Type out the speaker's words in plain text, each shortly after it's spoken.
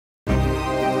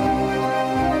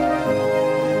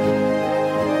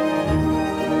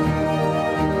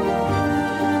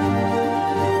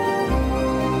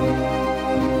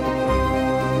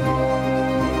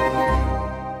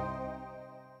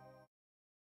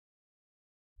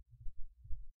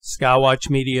Skywatch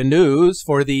Media News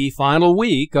for the final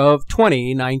week of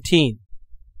 2019.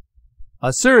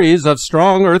 A series of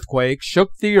strong earthquakes shook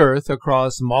the earth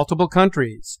across multiple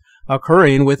countries,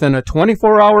 occurring within a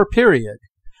 24-hour period,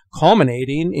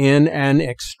 culminating in an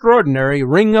extraordinary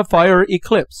ring of fire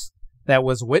eclipse that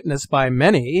was witnessed by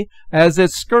many as it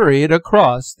scurried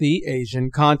across the Asian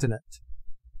continent.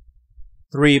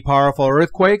 3 powerful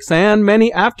earthquakes and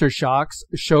many aftershocks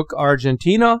shook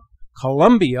Argentina,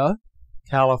 Colombia,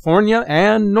 California,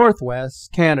 and Northwest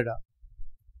Canada.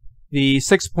 The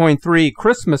 6.3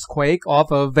 Christmas quake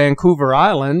off of Vancouver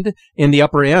Island in the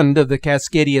upper end of the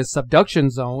Cascadia subduction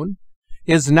zone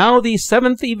is now the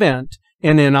 7th event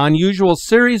in an unusual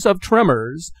series of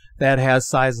tremors that has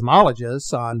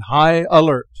seismologists on high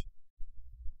alert.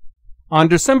 On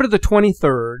December the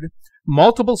 23rd,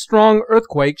 multiple strong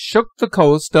earthquakes shook the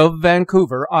coast of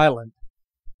Vancouver Island.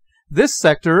 This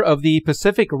sector of the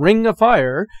Pacific Ring of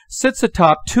Fire sits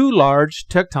atop 2 large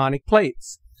tectonic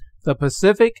plates, the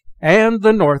Pacific and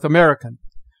the North American.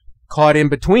 Caught in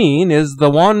between is the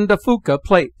Juan de Fuca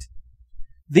plate.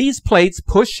 These plates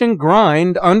push and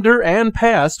grind under and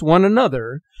past one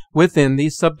another within the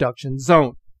subduction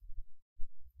zone.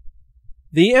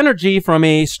 The energy from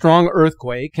a strong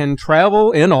earthquake can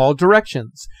travel in all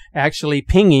directions, actually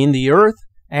pinging the earth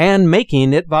and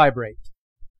making it vibrate.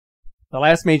 The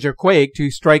last major quake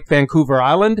to strike Vancouver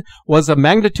Island was a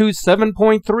magnitude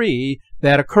 7.3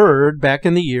 that occurred back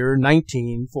in the year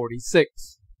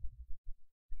 1946.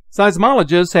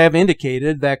 Seismologists have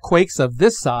indicated that quakes of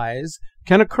this size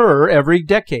can occur every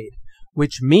decade,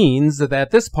 which means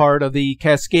that this part of the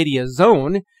Cascadia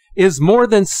zone is more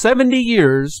than 70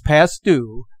 years past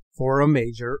due for a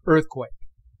major earthquake.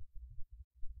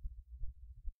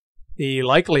 The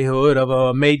likelihood of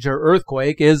a major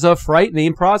earthquake is a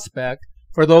frightening prospect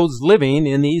for those living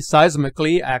in the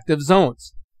seismically active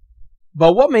zones.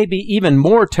 But what may be even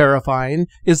more terrifying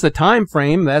is the time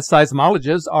frame that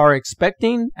seismologists are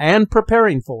expecting and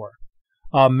preparing for: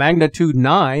 a magnitude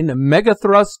 9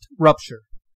 megathrust rupture.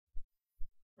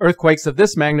 Earthquakes of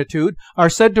this magnitude are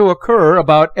said to occur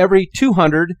about every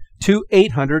 200 to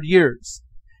 800 years,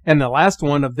 and the last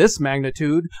one of this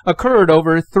magnitude occurred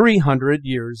over 300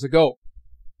 years ago.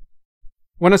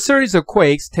 When a series of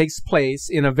quakes takes place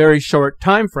in a very short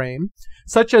time frame,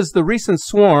 such as the recent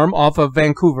swarm off of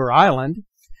Vancouver Island,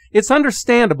 it's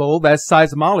understandable that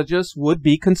seismologists would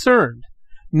be concerned,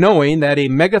 knowing that a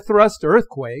megathrust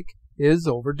earthquake is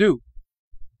overdue.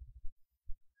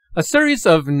 A series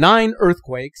of 9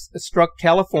 earthquakes struck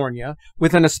California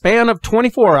within a span of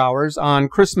 24 hours on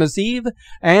Christmas Eve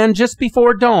and just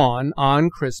before dawn on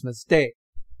Christmas Day.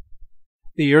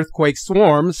 The earthquake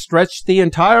swarms stretched the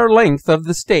entire length of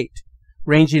the state,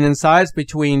 ranging in size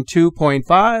between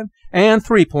 2.5 and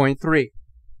 3.3.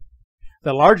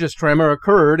 The largest tremor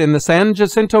occurred in the San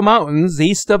Jacinto Mountains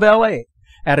east of LA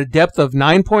at a depth of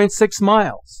 9.6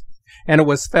 miles, and it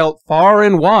was felt far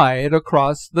and wide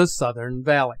across the Southern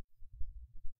Valley.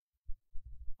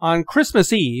 On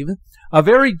Christmas Eve, a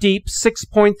very deep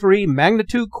 6.3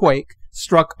 magnitude quake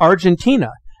struck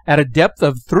Argentina at a depth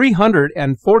of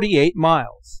 348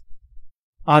 miles.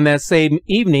 On that same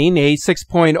evening, a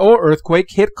 6.0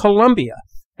 earthquake hit Colombia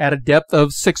at a depth of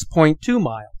 6.2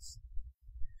 miles.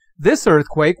 This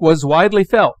earthquake was widely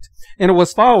felt, and it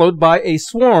was followed by a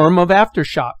swarm of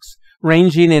aftershocks,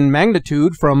 ranging in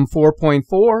magnitude from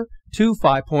 4.4 to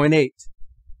 5.8.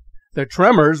 The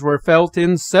tremors were felt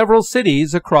in several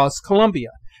cities across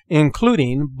Colombia,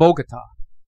 including Bogota.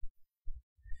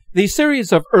 The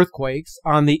series of earthquakes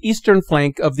on the eastern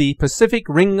flank of the Pacific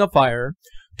Ring of Fire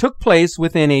took place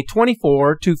within a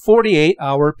 24 to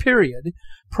 48-hour period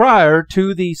prior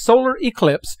to the solar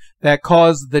eclipse that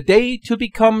caused the day to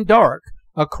become dark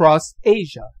across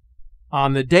Asia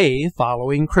on the day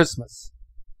following Christmas.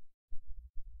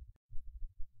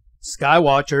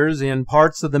 Skywatchers in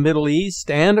parts of the Middle East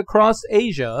and across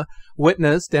Asia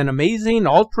witnessed an amazing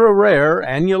ultra-rare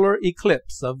annular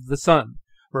eclipse of the sun,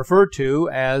 referred to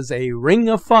as a Ring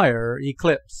of Fire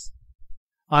eclipse.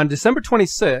 On December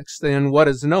 26th, in what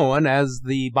is known as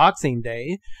the Boxing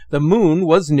Day, the moon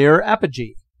was near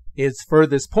apogee, its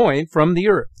furthest point from the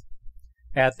Earth.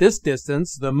 At this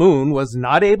distance, the moon was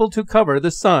not able to cover the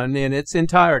sun in its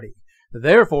entirety,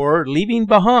 therefore leaving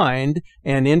behind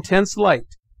an intense light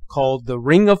called the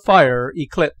Ring of Fire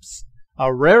eclipse,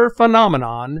 a rare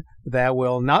phenomenon that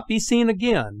will not be seen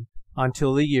again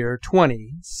until the year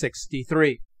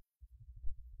 2063.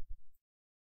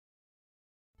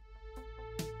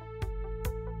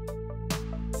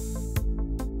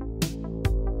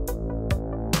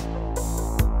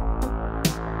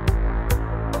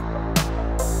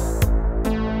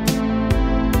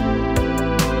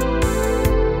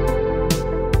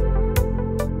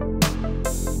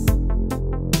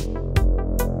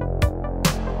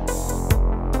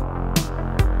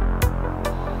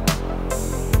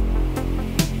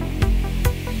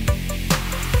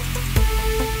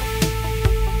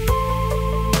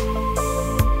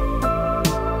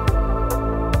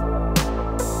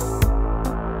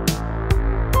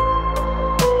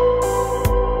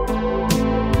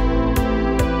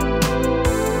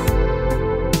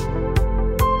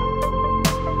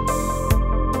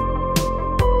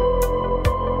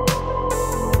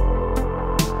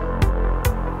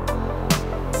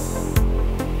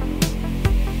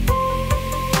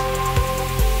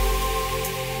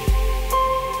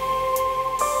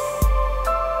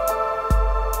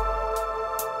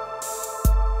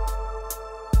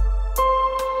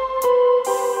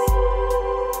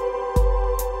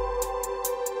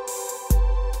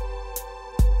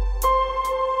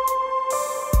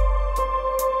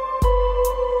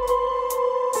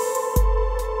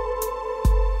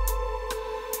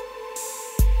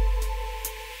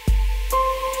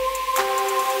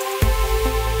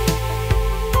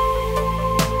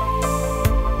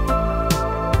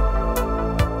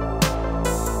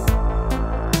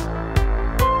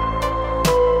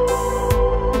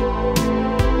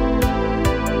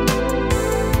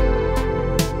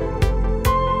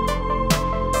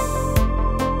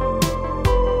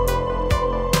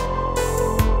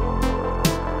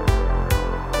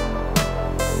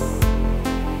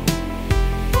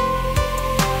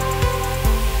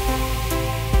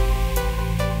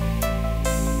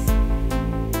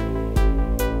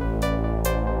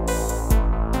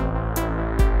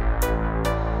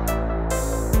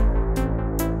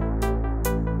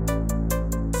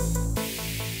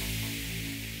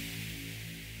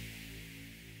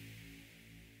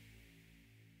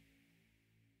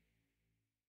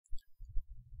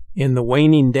 In the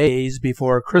waning days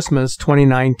before Christmas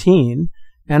 2019,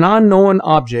 an unknown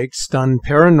object stunned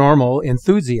paranormal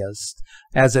enthusiasts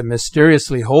as it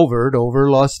mysteriously hovered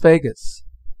over Las Vegas.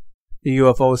 The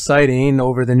UFO sighting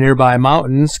over the nearby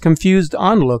mountains confused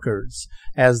onlookers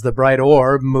as the bright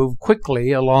orb moved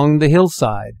quickly along the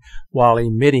hillside while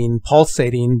emitting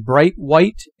pulsating bright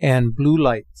white and blue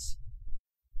lights.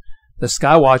 The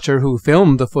skywatcher who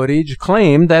filmed the footage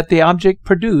claimed that the object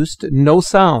produced no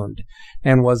sound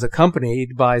and was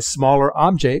accompanied by smaller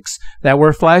objects that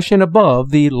were flashing above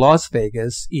the Las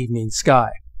Vegas evening sky.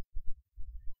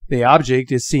 The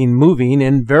object is seen moving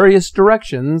in various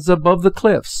directions above the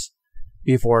cliffs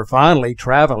before finally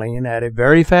traveling at a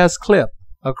very fast clip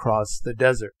across the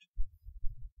desert.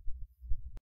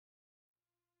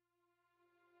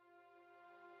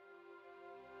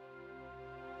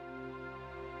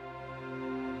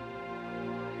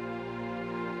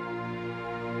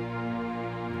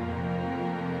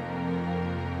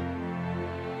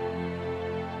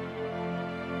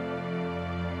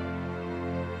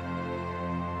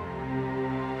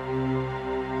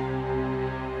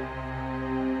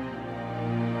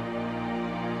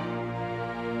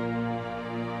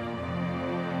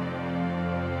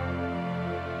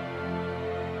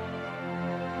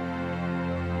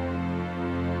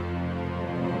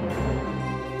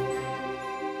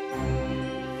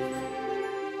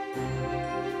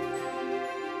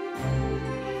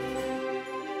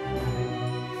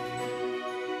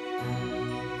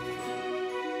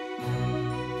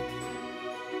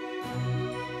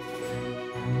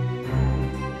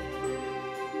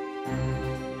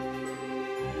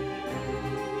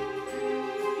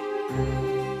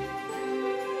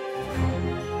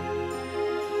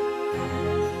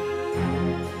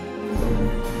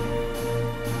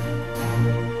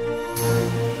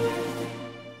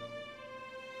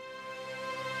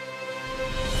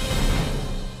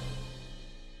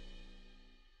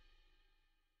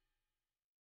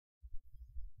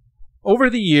 Over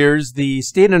the years, the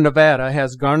state of Nevada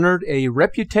has garnered a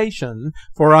reputation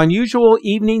for unusual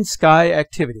evening sky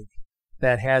activity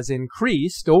that has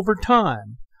increased over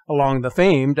time along the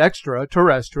famed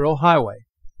extraterrestrial highway.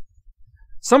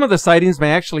 Some of the sightings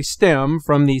may actually stem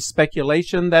from the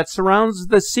speculation that surrounds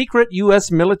the secret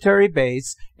U.S. military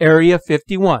base Area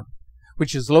 51,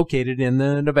 which is located in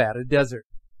the Nevada desert.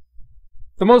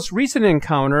 The most recent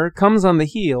encounter comes on the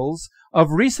heels of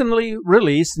recently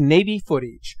released Navy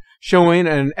footage showing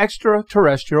an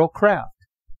extraterrestrial craft.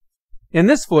 In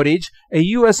this footage, a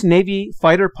U.S. Navy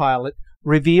fighter pilot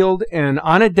revealed an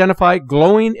unidentified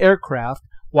glowing aircraft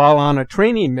while on a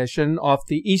training mission off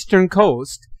the eastern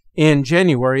coast in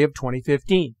January of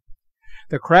 2015.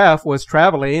 The craft was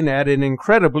traveling at an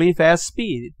incredibly fast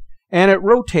speed, and it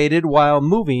rotated while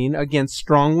moving against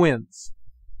strong winds.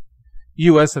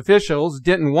 U.S. officials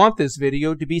didn't want this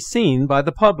video to be seen by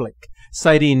the public,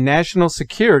 citing national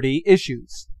security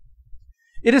issues.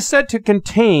 It is said to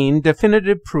contain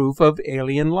definitive proof of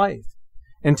alien life,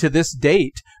 and to this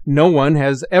date, no one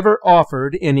has ever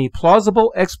offered any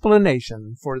plausible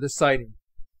explanation for the sighting.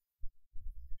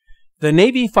 The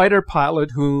Navy fighter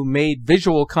pilot who made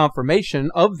visual confirmation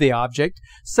of the object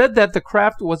said that the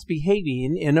craft was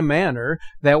behaving in a manner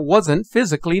that wasn't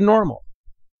physically normal.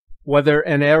 Whether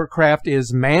an aircraft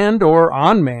is manned or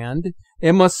unmanned,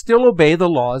 it must still obey the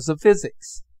laws of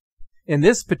physics. In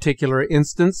this particular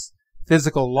instance,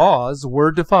 physical laws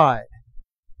were defied.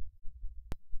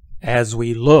 As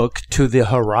we look to the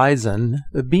horizon,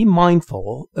 be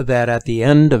mindful that at the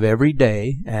end of every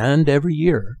day and every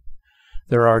year,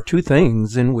 there are two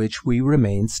things in which we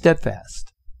remain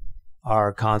steadfast: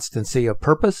 our constancy of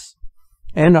purpose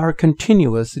and our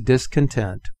continuous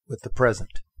discontent with the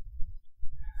present.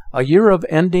 A year of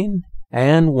ending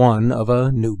and one of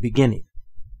a new beginning.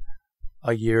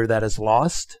 A year that is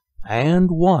lost and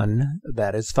one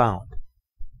that is found.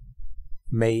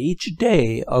 May each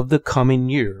day of the coming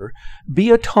year be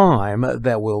a time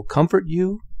that will comfort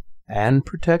you and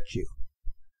protect you,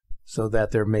 so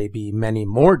that there may be many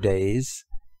more days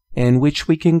in which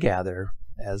we can gather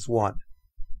as one.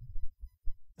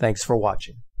 Thanks for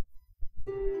watching.